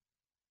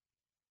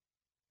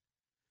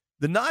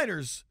 The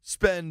Niners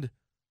spend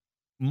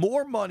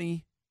more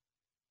money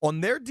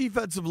on their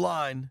defensive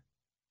line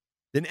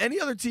than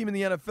any other team in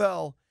the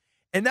NFL,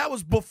 and that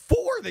was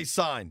before they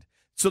signed.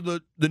 So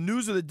the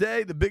news of the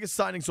day, the biggest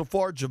signing so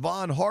far,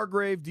 Javon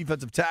Hargrave,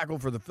 defensive tackle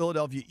for the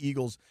Philadelphia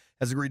Eagles,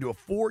 has agreed to a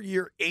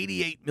 4-year,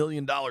 $88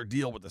 million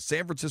deal with the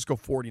San Francisco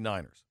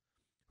 49ers,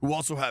 who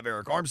also have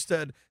Eric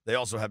Armstead. They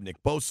also have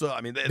Nick Bosa. I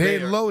mean, they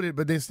loaded,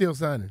 but they're still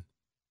signing.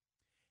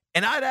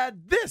 And I'd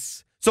add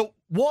this. So,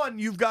 one,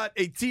 you've got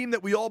a team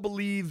that we all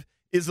believe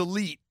is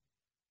elite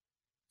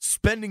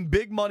spending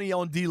big money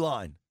on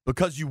D-line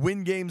because you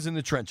win games in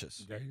the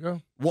trenches. There you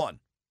go. One.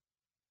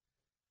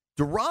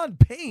 Deron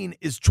Payne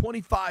is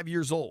 25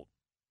 years old.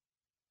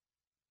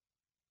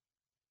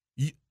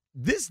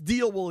 This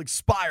deal will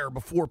expire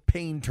before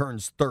Payne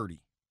turns 30.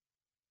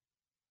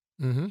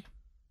 Mm-hmm.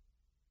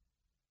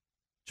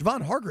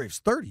 Javon Hargrave's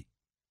 30.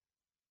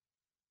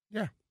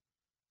 Yeah.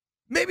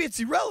 Maybe it's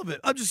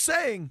irrelevant. I'm just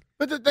saying.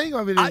 But the thing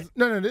of it is,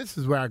 this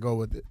is where I go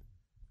with it.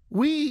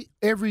 We,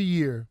 every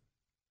year,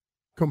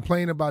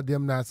 complain about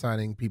them not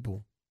signing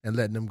people and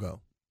letting them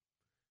go.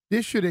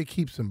 This year they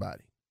keep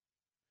somebody.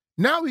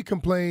 Now we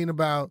complain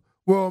about,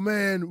 well,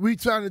 man, we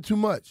signed too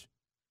much.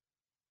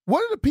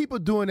 What are the people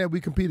doing that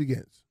we compete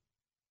against?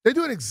 They're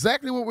doing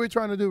exactly what we're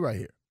trying to do right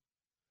here.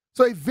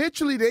 So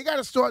eventually they got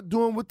to start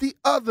doing what the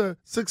other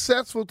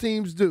successful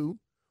teams do,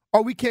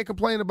 or we can't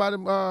complain about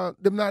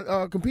them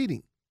not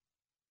competing.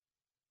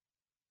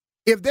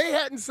 If they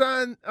hadn't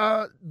signed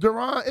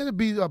Deron, it would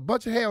be a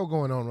bunch of hell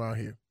going on around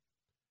here.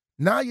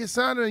 Now you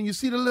sign it and you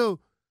see the amount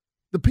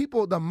of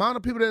people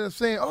that are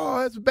saying, oh,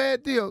 that's a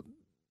bad deal.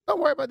 Don't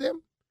worry about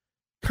them.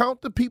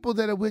 Count the people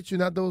that are with you,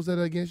 not those that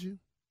are against you.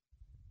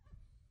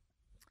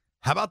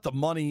 How about the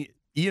money?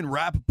 Ian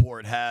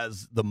Rappaport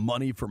has the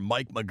money for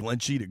Mike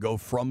McGlinchey to go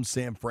from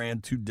San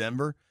Fran to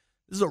Denver.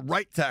 This is a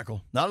right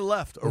tackle, not a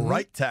left, a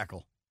right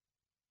tackle.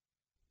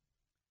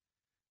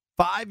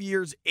 5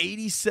 years,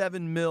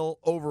 $87 million,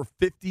 over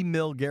 $50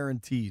 million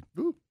guaranteed.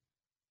 Ooh.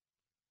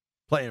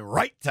 Playing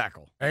right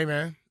tackle. Hey,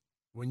 man,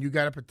 when you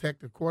got to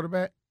protect the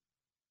quarterback,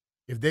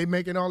 if they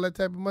making all that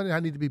type of money, I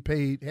need to be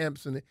paid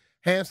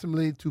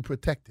handsomely to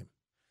protect him.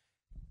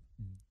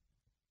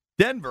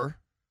 Denver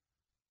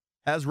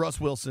has Russ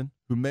Wilson,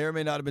 who may or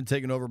may not have been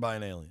taken over by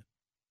an alien.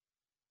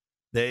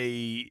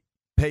 They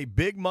pay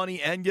big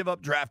money and give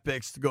up draft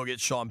picks to go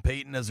get Sean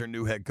Payton as their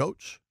new head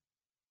coach.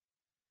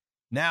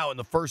 Now, in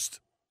the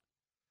first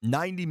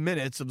 90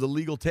 minutes of the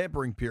legal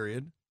tampering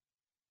period,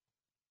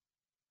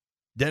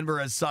 Denver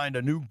has signed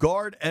a new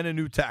guard and a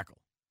new tackle.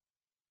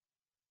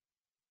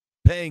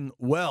 paying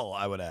well,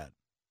 I would add.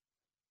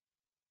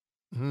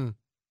 Mm-hmm.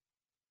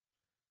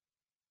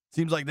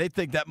 Seems like they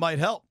think that might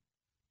help.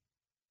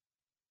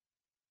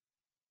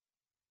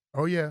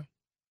 Oh, yeah.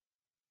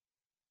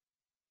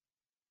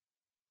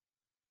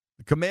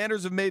 The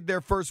Commanders have made their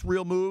first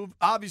real move.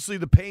 Obviously,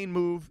 the Payne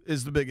move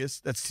is the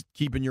biggest. That's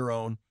keeping your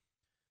own.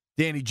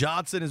 Danny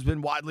Johnson has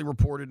been widely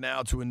reported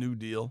now to a new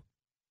deal.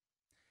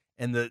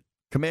 And the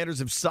Commanders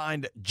have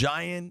signed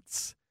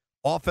Giants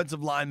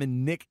offensive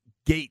lineman Nick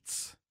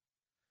Gates,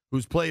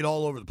 who's played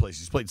all over the place.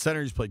 He's played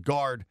center. He's played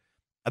guard.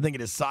 I think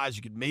at his size,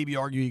 you could maybe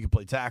argue he could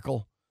play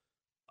tackle.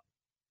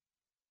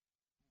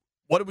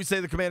 What did we say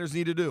the Commanders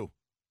need to do?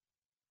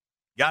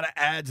 Got to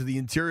add to the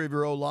interior of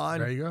your O-line.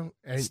 There you go.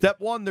 And Step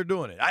one, they're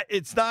doing it.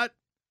 It's not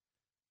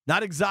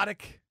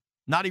exotic,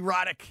 not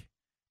erotic,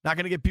 not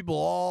going to get people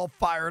all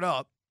fired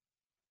up.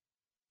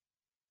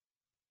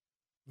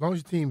 as long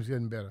as your team's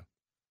getting better,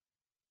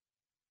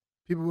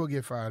 people will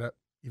get fired up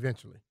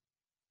eventually.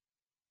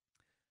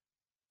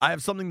 I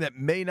have something that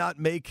may not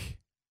make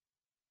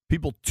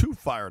people too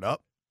fired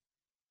up.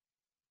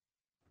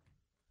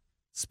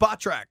 Spot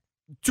Track.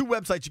 2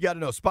 websites you got to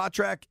know, Spot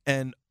Track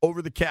and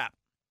Over the Cap.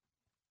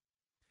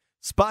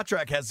 Spot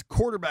Track has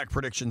quarterback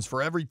predictions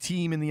for every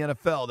team in the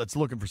NFL that's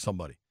looking for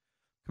somebody.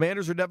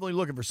 Commanders are definitely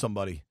looking for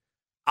somebody.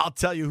 I'll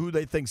tell you who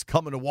they think's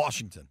coming to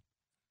Washington.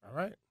 All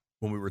right.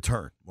 When we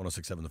return.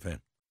 106.7 The Fan.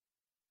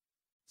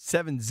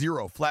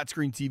 7-0 flat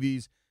screen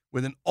TVs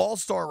with an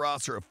all-star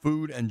roster of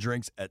food and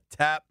drinks at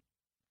Tap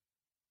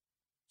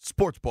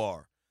Sports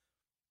Bar.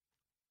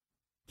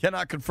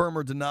 Cannot confirm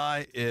or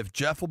deny if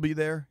Jeff will be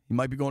there. He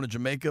might be going to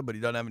Jamaica, but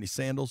he doesn't have any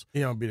sandals. He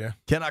don't be there.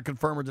 Cannot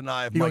confirm or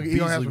deny if He Mike don't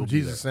Beasley have will some be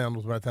Jesus there.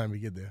 sandals by the time we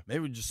get there. Maybe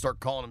we just start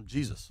calling him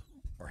Jesus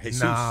or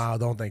Jesus. Nah,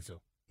 don't think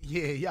so.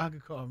 Yeah, y'all can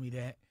call me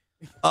that.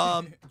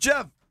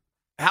 Jeff,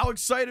 how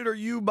excited are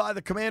you by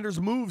the Commanders'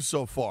 moves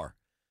so far?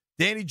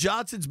 Danny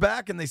Johnson's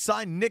back, and they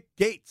signed Nick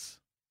Gates.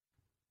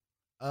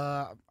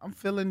 I'm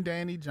feeling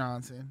Danny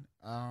Johnson.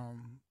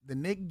 The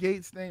Nick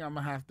Gates thing, I'm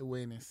gonna have to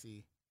wait and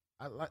see.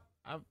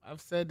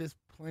 I've said this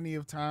plenty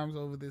of times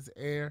over this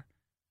air.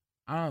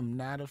 I'm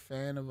not a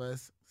fan of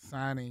us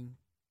signing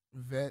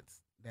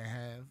vets that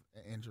have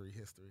an injury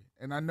history.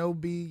 And I know,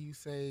 B, you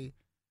say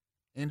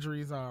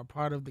injuries are a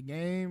part of the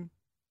game.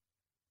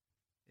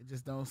 It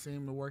just don't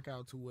seem to work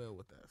out too well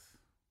with us.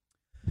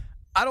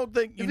 I don't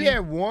think if he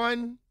had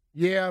one,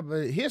 yeah,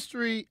 but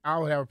history, I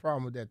would have a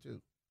problem with that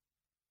too.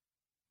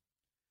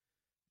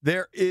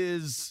 There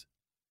is,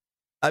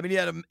 I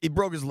mean, he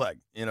broke his leg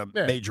in a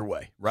major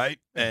way, right?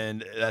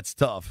 And that's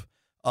tough.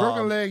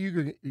 Broken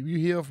leg, you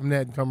heal from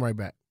that and come right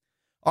back.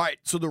 All right,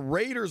 so the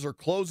Raiders are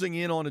closing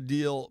in on a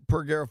deal,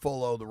 per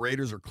Garofalo, the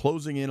Raiders are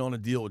closing in on a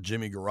deal with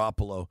Jimmy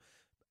Garoppolo.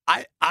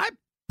 I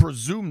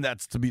presume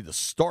that's to be the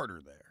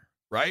starter there,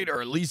 right? Or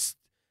at least,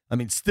 I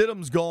mean,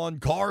 Stidham's gone,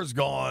 Carr's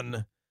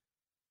gone.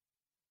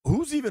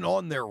 Who's even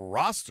on their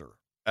roster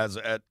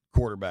at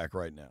quarterback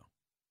right now?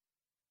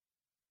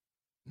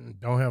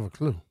 Don't have a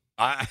clue.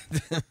 Because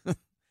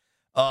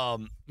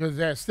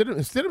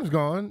Stidham's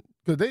gone.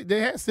 Because they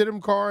had Stidham,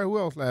 Carr, who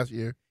else last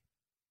year?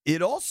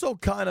 It also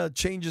kind of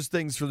changes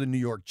things for the New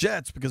York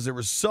Jets because there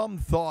was some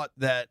thought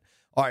that,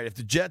 all right, if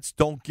the Jets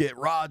don't get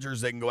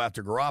Rodgers, they can go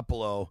after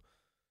Garoppolo.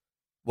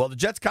 Well, the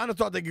Jets kind of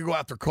thought they could go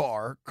after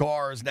Carr.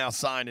 Carr is now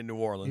signed in New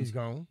Orleans. He's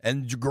gone.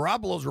 And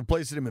Garoppolo's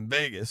replacing him in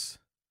Vegas.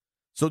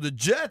 So the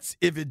Jets,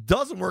 if it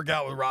doesn't work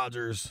out with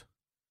Rodgers,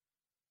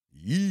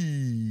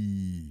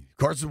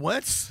 Carson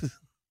Wentz?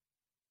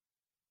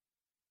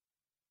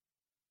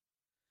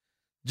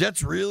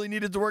 Jets really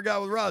needed to work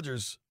out with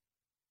Rodgers.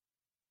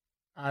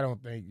 I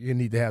don't think you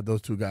need to have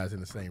those two guys in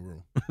the same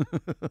room.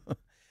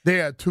 They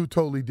are two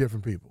totally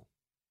different people.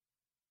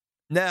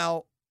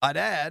 Now, I'd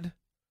add,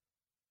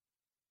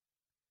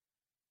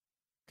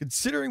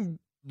 considering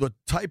the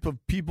type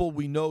of people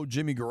we know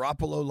Jimmy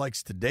Garoppolo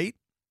likes to date,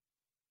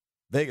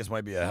 Vegas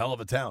might be a hell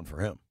of a town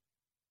for him.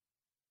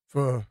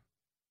 For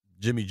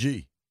Jimmy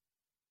G.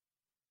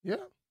 Yeah.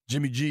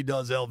 Jimmy G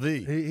does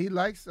LV. He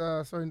likes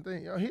certain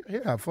things.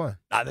 He'll have fun.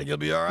 I think he'll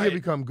be all right. He'll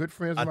become good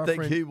friends with I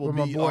think he will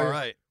be all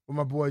right. With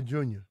my boy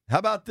Junior. How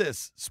about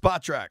this?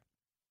 Spot Track.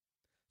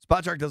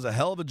 Spot Track does a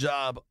hell of a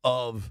job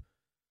of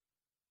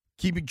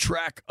keeping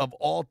track of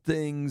all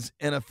things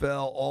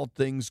NFL, all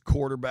things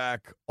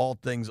quarterback, all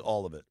things,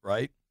 all of it,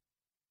 right?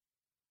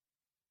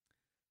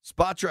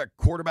 Spot Track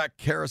quarterback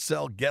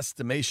carousel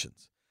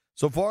guesstimations.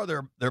 So far,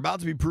 they're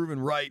about to be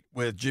proven right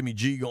with Jimmy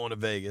G going to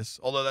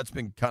Vegas, although that's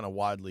been kind of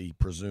widely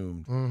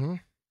presumed. Mm-hmm.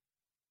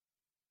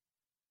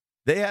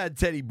 They had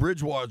Teddy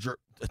Bridgewater.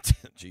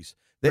 Jeez.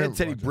 They had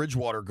Teddy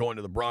Bridgewater going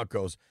to the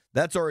Broncos.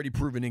 That's already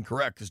proven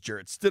incorrect because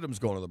Jarrett Stidham's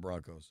going to the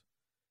Broncos.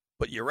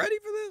 But you ready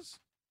for this?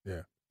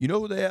 Yeah. You know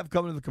who they have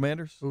coming to the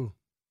Commanders? Who?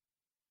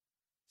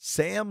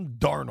 Sam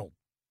Darnold.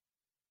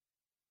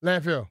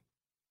 Landfill.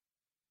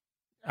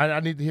 I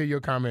need to hear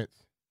your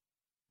comments.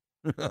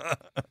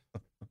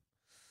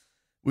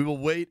 We will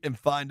wait and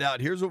find out.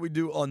 Here's what we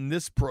do on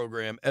this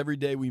program. Every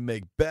day we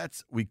make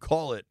bets. We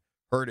call it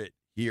Heard It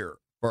Here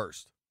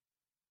First.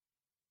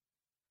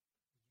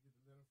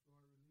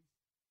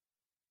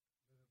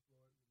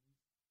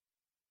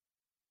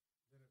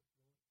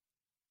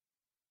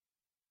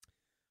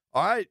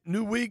 All right,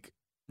 new week,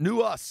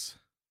 new us.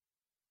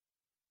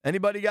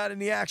 Anybody got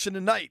any action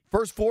tonight?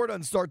 First four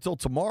doesn't start till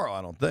tomorrow,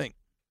 I don't think.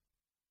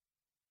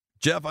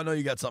 Jeff, I know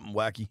you got something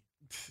wacky.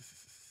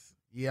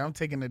 Yeah, I'm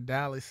taking the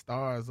Dallas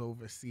Stars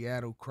over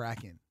Seattle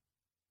Kraken.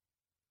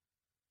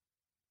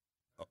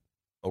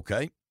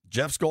 Okay.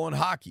 Jeff's going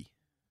hockey.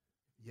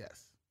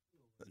 Yes.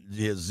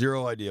 He has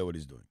zero idea what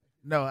he's doing.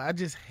 No, I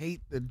just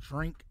hate the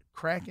drink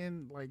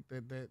Kraken, like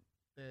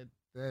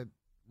that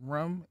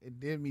rum. It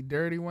did me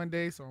dirty one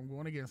day, so I'm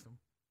going against them.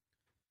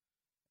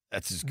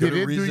 That's as good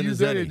a reason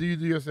as any. Or do you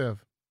do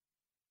yourself?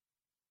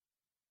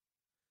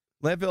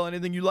 Landfill,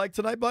 anything you like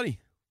tonight, buddy?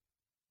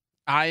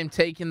 I am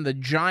taking the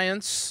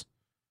Giants.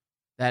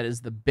 That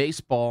is the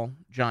baseball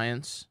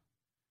Giants.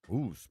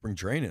 Ooh, spring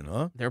training,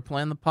 huh? They're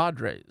playing the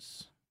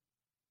Padres.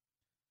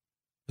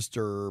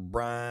 Mr.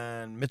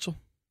 Brian Mitchell?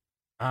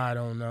 I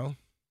don't know.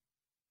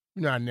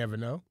 You know, I never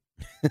know.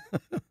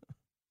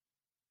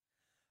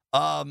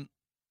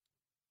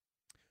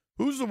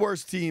 Who's the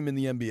worst team in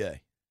the NBA?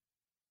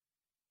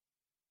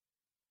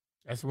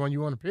 That's the one you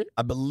want to pick?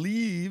 I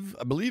believe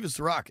it's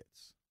the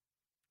Rockets.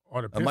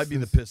 Or the It Pistons? might be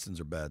the Pistons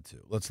are bad,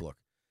 too. Let's look.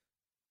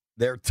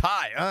 They're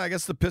tied. I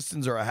guess the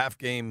Pistons are a half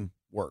game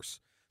worse.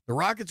 The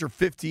Rockets are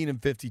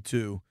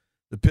 15-52.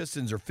 The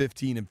Pistons are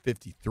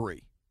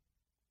 15-53.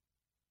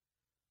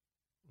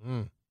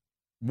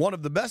 One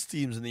of the best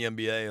teams in the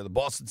NBA are the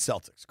Boston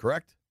Celtics,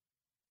 correct?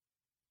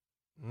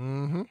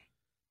 Mm-hmm.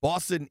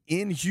 Boston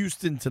in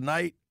Houston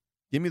tonight.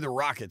 Give me the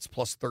Rockets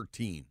plus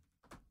 13.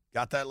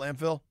 Got that,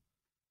 Landfill?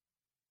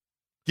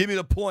 Give me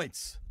the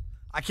points.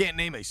 I can't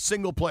name a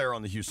single player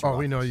on the Houston Rockets.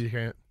 We know you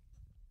can't.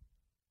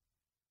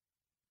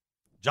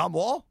 John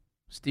Wall?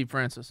 Steve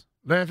Francis.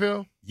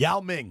 Landfill?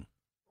 Yao Ming.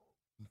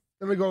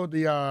 Let me go with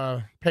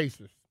the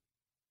Pacers.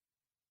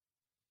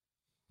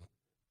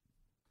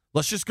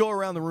 Let's just go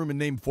around the room and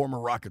name former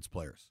Rockets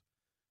players.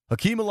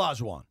 Hakeem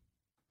Olajuwon.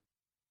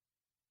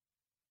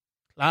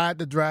 Clyde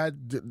the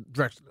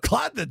Drexler.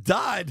 Clyde the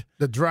Glide.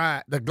 The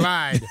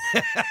Glide.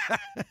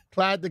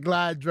 Clyde the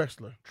Glide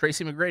Drexler.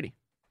 Tracy McGrady.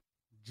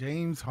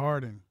 James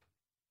Harden.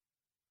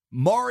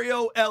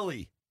 Mario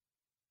Elie.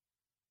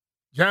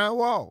 John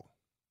Wall.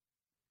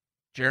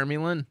 Jeremy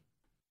Lin.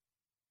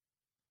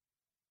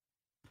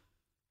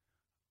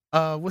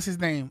 What's his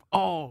name?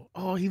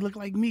 Oh, he looked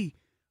like me.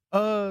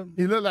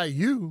 He looked like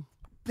you.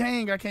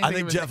 Dang, I can't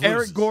think of Jeff it. Eric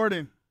loses.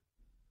 Gordon.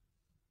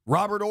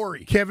 Robert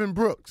Ory. Kevin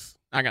Brooks.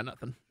 I got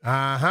nothing.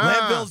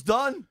 Landfill's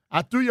done?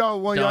 I threw y'all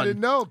one y'all didn't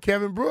know.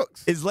 Kevin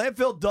Brooks. Is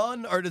Landfill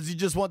done, or does he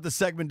just want the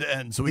segment to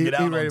end so we get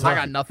out on I time?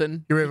 got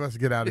nothing. You ready for us to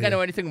get out of Think I here?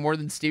 know anything more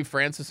than Steve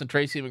Francis and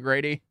Tracy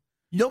McGrady?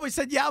 Nobody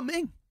said Yao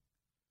Ming.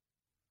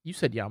 You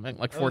said Yao Ming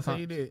like 4 times.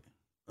 You did.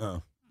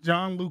 Oh.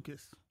 John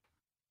Lucas.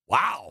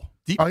 Wow.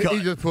 Deep Oh, cut.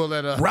 he just pulled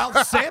that up.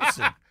 Ralph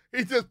Sampson.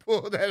 He just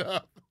pulled that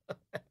up.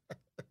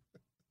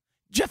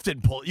 Jeff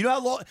didn't pull it. You know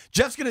how long?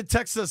 Jeff's going to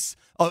text us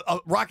a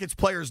Rockets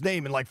player's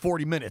name in like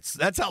 40 minutes.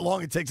 That's how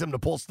long it takes him to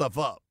pull stuff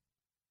up.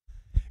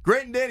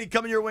 Grant and Danny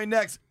coming your way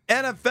next.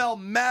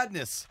 NFL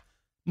Madness.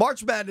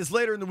 March Madness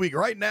later in the week.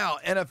 Right now,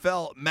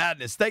 NFL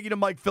Madness. Thank you to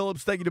Mike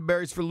Phillips. Thank you to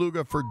Barry's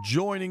Faluga for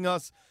joining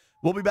us.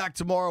 We'll be back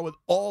tomorrow with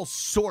all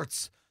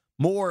sorts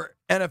more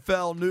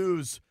NFL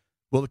news.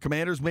 Will the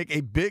Commanders make a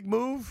big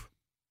move?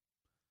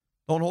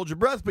 Don't hold your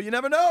breath, but you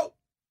never know.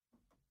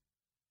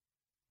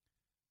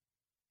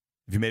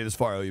 If you made it this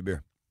far, I owe you a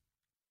beer.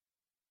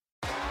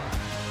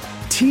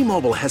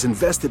 T-Mobile has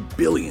invested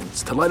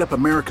billions to light up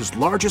America's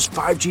largest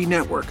 5G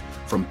network,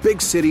 from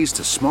big cities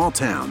to small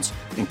towns,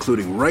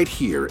 including right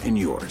here in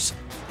yours.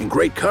 And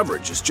great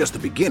coverage is just the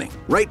beginning.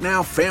 Right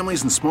now,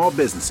 families and small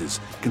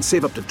businesses can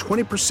save up to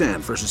 20%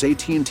 versus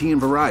AT&T and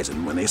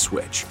Verizon when they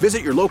switch.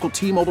 Visit your local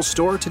T-Mobile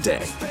store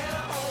today.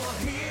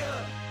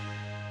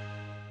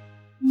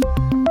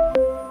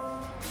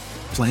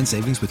 Plan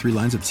savings with 3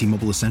 lines of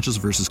T-Mobile Essentials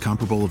versus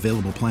comparable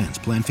available plans.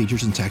 Plan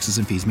features and taxes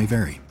and fees may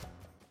vary.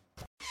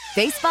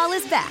 Baseball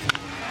is back,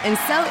 and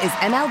so is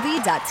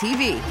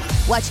MLB.tv.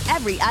 Watch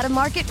every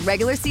out-of-market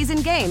regular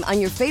season game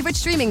on your favorite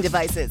streaming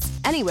devices,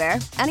 anywhere,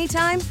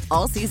 anytime,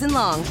 all season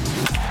long.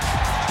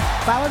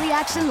 Follow the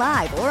action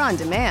live or on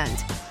demand.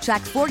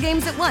 Track 4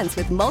 games at once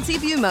with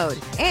multi-view mode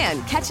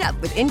and catch up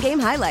with in-game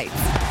highlights.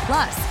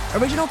 Plus,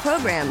 original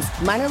programs,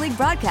 minor league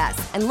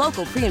broadcasts, and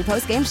local pre- and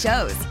post-game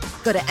shows.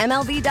 Go to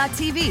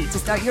MLB.tv to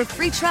start your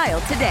free trial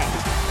today.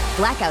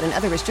 Blackout and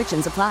other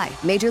restrictions apply.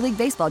 Major League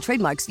Baseball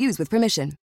trademarks used with permission.